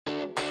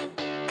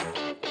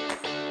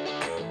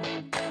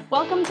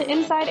Welcome to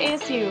Inside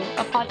ASU,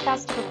 a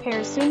podcast to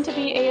prepare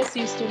soon-to-be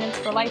ASU students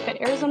for life at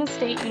Arizona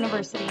State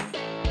University.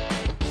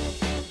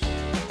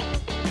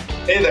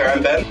 Hey there,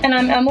 I'm Ben. And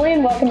I'm Emily,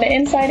 and welcome to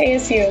Inside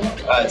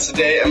ASU.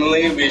 Today,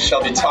 Emily, we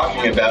shall be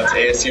talking about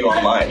ASU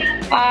Online.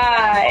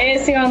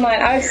 ASU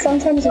Online. I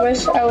sometimes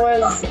wish I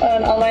was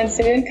an online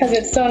student because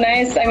it's so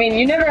nice. I mean,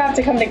 you never have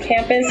to come to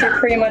campus. You're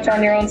pretty much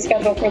on your own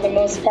schedule for the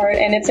most part,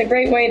 and it's a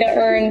great way to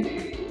earn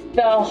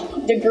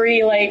the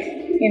degree,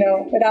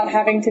 without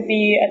having to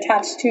be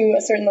attached to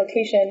a certain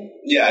location.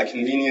 Yeah,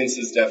 convenience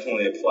is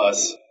definitely a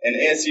plus. And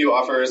ASU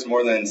offers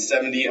more than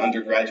 70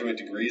 undergraduate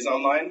degrees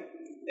online,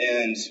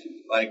 and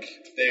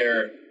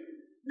they're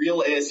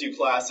real ASU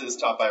classes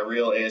taught by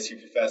real ASU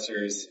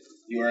professors.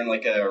 You earn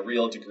a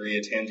real degree,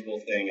 a tangible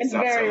thing. It's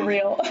not very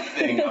real.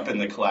 Thing up in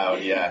the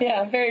cloud, yeah.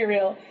 Yeah, very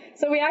real.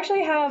 So we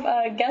actually have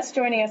a guest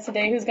joining us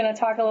today who's going to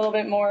talk a little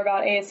bit more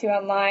about ASU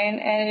Online,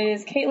 and it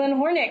is Caitlin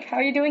Hornik. How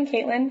are you doing,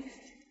 Caitlin?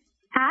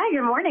 Hi,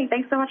 good morning.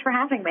 Thanks so much for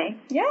having me.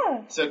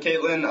 Yeah. So,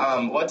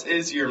 Caitlin, what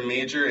is your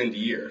major and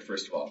year,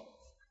 first of all?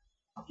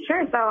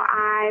 Sure. So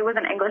I was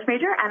an English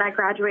major, and I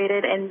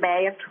graduated in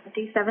May of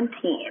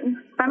 2017.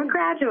 So I'm a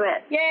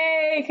graduate.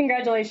 Yay!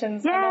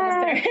 Congratulations. Yay! I'm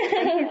almost there.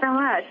 Thank you so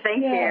much.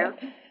 Thank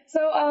you.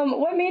 So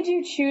what made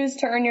you choose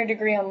to earn your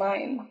degree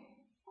online?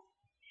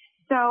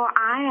 So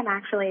I am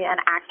actually an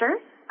actor.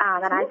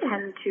 And I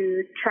tend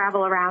to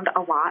travel around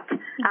a lot.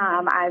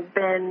 I've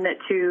been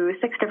to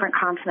 6 different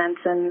continents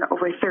and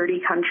over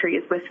 30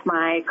 countries with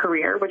my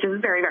career, which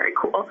is very, very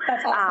cool.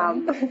 That's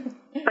awesome.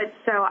 But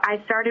so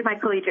I started my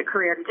collegiate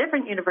career at a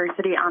different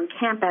university on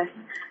campus,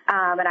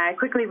 and I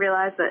quickly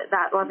realized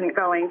that wasn't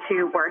going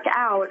to work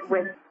out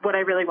with what I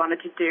really wanted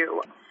to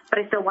do. But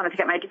I still wanted to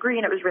get my degree,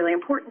 and it was really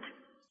important.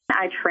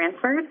 I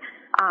transferred.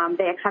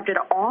 They accepted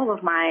all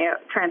of my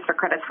transfer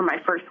credits from my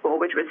first school,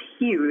 which was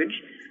huge.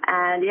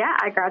 And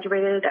I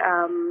graduated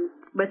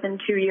within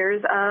 2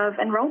 years of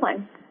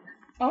enrolling.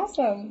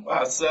 Awesome.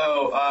 Wow.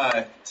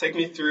 So take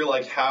me through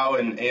how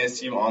an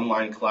ASU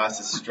online class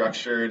is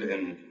structured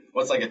and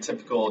what's a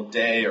typical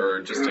day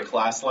or just a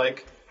class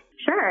like?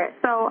 Sure.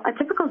 So a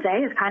typical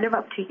day is kind of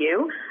up to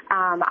you.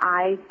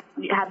 I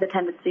have the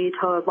tendency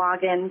to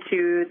log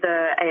into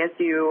the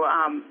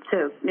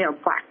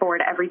ASU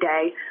Blackboard every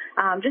day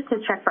just to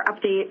check for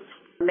updates,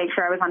 make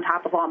sure I was on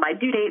top of all my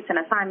due dates and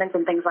assignments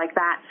and things like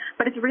that.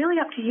 But it's really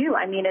up to you.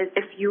 I mean,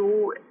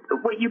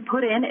 what you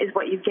put in is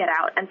what you get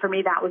out. And for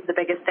me, that was the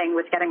biggest thing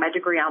with getting my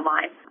degree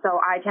online.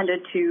 So I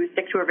tended to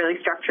stick to a really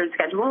structured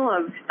schedule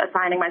of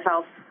assigning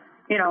myself,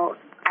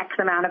 X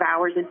amount of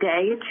hours a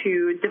day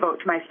to devote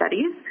to my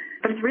studies.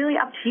 But it's really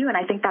up to you, and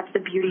I think that's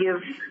the beauty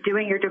of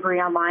doing your degree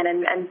online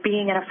and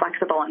being in a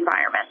flexible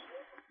environment.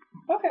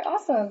 Okay,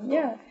 awesome.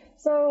 Yeah.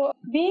 So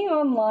being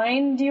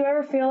online, do you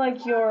ever feel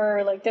like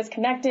you're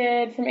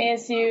disconnected from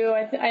ASU?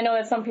 I know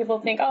that some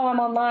people think, I'm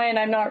online,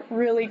 I'm not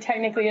really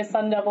technically a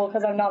Sun Devil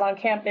because I'm not on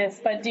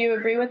campus. But do you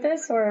agree with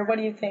this, or what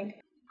do you think?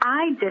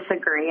 I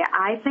disagree.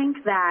 I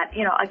think that,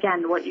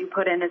 again, what you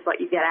put in is what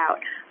you get out.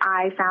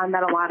 I found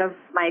that a lot of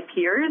my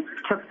peers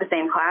took the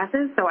same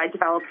classes, so I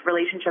developed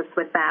relationships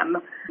with them.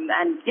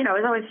 And, it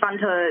was always fun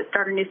to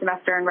start a new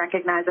semester and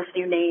recognize a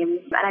few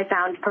names. And I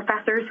found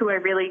professors who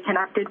I really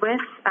connected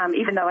with,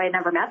 even though I had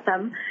never met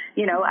them.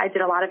 I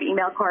did a lot of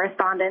email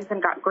correspondence and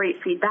got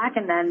great feedback,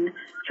 and then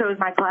chose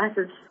my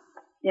classes,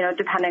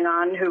 depending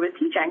on who was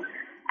teaching.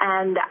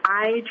 And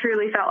I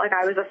truly felt like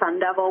I was a Sun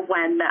Devil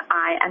when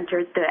I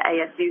entered the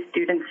ASU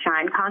Students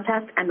Shine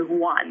contest and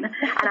won.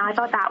 And I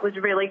thought that was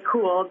really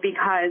cool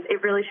because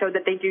it really showed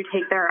that they do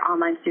take their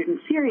online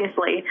students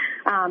seriously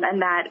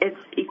and that it's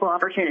equal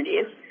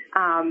opportunities.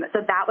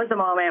 So that was the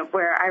moment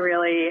where I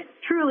really,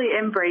 truly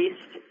embraced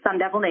Sun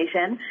Devil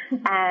Nation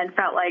and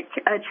felt like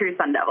a true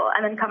Sun Devil.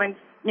 And then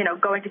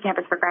going to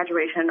campus for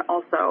graduation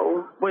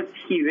also was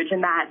huge.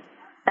 And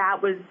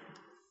that was...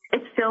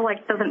 It still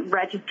doesn't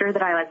register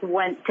that I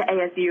went to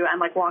ASU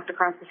and walked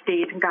across the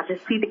stage and got to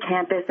see the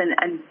campus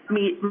and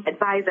meet my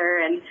advisor.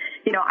 And,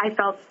 I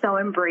felt so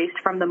embraced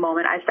from the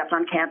moment I stepped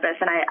on campus.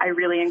 And I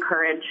really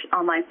encourage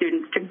online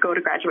students to go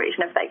to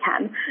graduation if they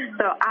can.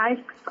 So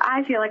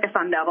I feel like a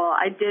Sun Devil.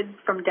 I did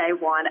from day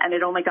one, and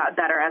it only got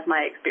better as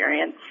my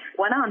experience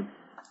went on.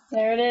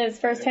 There it is,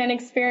 firsthand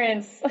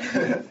experience.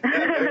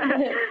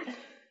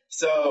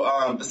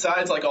 So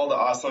besides all the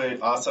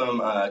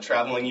awesome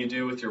traveling you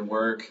do with your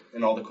work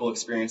and all the cool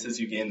experiences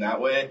you gain that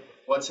way,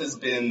 what has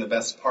been the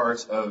best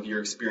part of your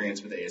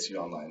experience with ASU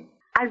Online?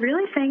 I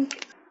really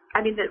think,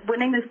 that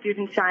winning the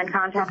Student Shine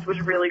contest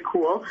was really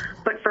cool,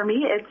 but for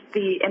me it's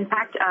the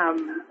impact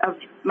of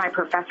my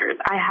professors.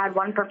 I had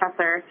one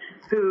professor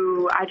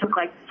who I took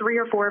 3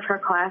 or 4 of her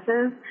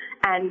classes,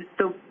 and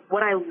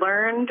what I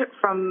learned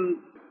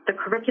from the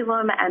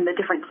curriculum and the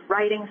different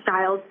writing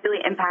styles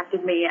really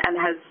impacted me and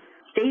has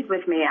stayed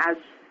with me as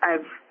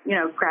I've,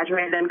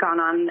 graduated and gone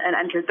on and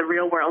entered the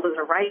real world as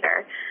a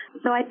writer.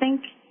 So I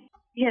think,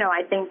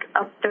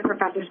 the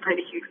professors played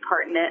a huge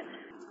part in it,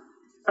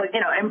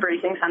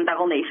 embracing Sun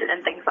Devil Nation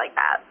and things like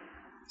that.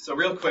 So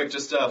real quick,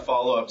 just a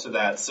follow up to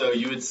that. So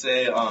you would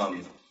say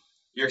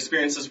your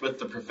experiences with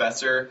the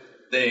professor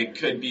they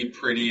could be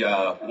pretty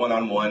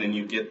one-on-one and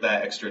you get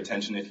that extra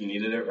attention if you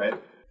needed it, right?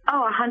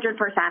 Oh,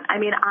 100%. I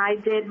mean, I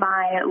did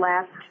my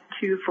last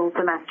 2 full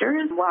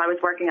semesters while I was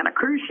working on a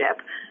cruise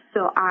ship.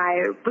 So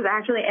I was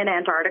actually in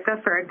Antarctica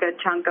for a good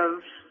chunk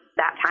of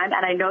that time.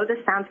 And I know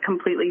this sounds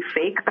completely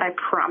fake, but I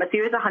promise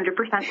you it's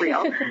 100%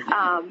 real.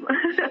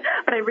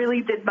 But I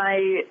really did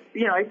I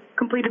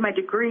completed my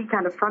degree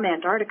kind of from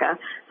Antarctica.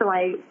 So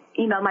I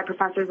emailed my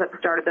professors at the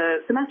start of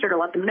the semester to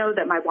let them know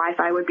that my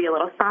Wi-Fi would be a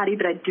little spotty,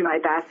 but I'd do my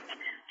best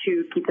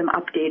to keep them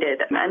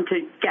updated and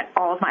to get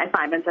all of my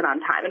assignments in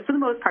on time. And for the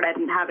most part, I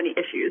didn't have any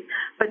issues.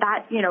 But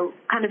that,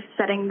 kind of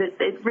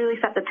it really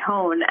set the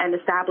tone and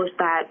established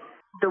that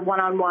the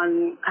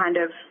one-on-one kind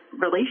of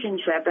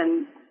relationship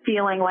and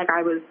feeling like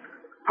I was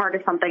part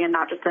of something and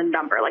not just a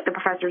number. Like the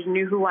professors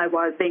knew who I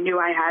was. They knew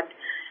I had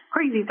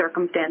crazy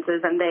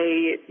circumstances, and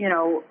they,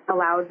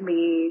 allowed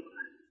me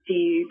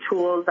the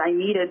tools I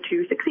needed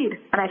to succeed.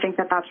 And I think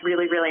that that's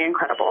really, really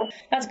incredible.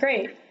 That's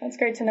great. That's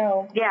great to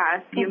know. Yeah.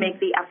 If you make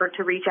the effort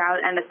to reach out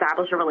and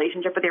establish a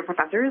relationship with your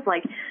professors,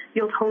 like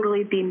you'll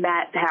totally be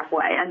met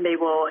halfway, and they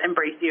will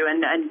embrace you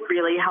and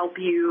really help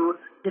you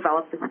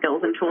develop the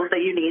skills and tools that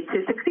you need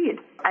to succeed.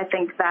 I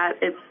think that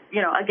it's,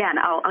 again,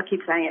 I'll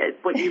keep saying it,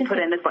 what you put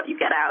in is what you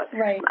get out.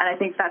 Right. And I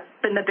think that's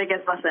been the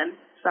biggest lesson.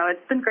 So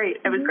it's been great.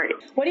 It was great.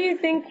 What do you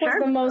think was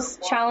the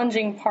most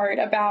challenging part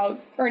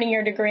about earning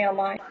your degree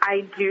online?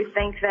 I do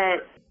think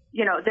that,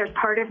 there's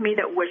part of me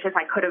that wishes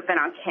I could have been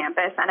on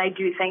campus. And I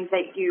do think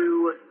that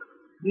you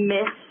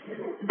miss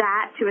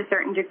that to a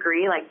certain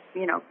degree, like,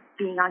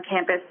 being on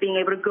campus, being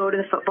able to go to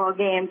the football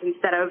games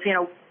instead of,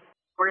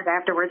 hours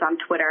afterwards on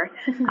Twitter.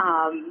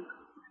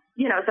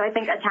 So I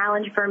think a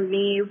challenge for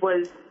me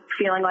was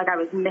feeling like I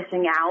was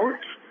missing out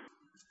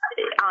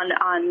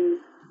on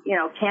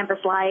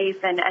campus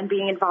life and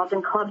being involved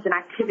in clubs and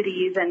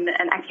activities and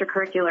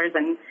extracurriculars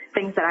and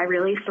things that I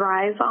really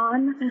thrive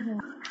on. Mm-hmm.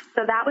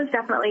 So that was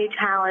definitely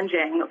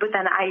challenging. But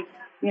then I,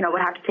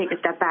 would have to take a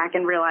step back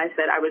and realize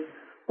that I was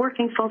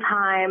working full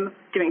time,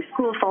 doing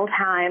school full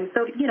time.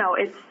 So,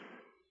 it's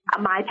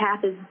my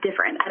path is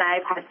different, and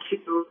I've had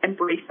to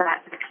embrace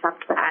that,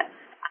 accept that.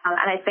 And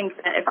I think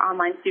that if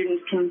online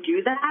students can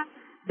do that,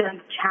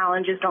 then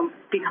challenges don't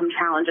become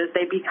challenges.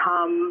 They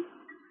become,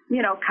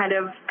 kind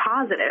of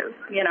positive,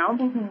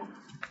 Mm-hmm.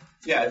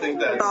 Yeah, I think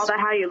that's it's all about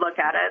how you look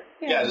at it.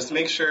 Yeah, just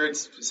make sure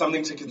it's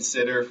something to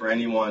consider for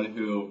anyone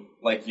who,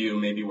 like you,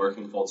 may be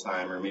working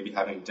full-time or maybe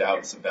having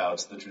doubts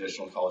about the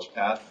traditional college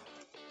path.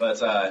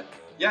 But,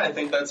 I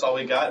think that's all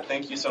we got.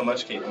 Thank you so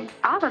much, Caitlin.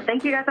 Awesome.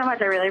 Thank you guys so much.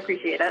 I really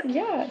appreciate it.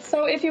 Yeah.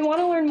 So if you want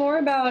to learn more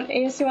about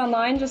ASU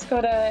Online, just go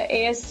to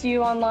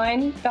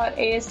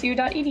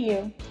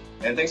asuonline.asu.edu.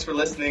 And thanks for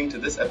listening to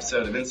this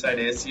episode of Inside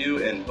ASU,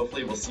 and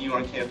hopefully we'll see you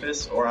on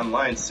campus or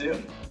online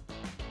soon.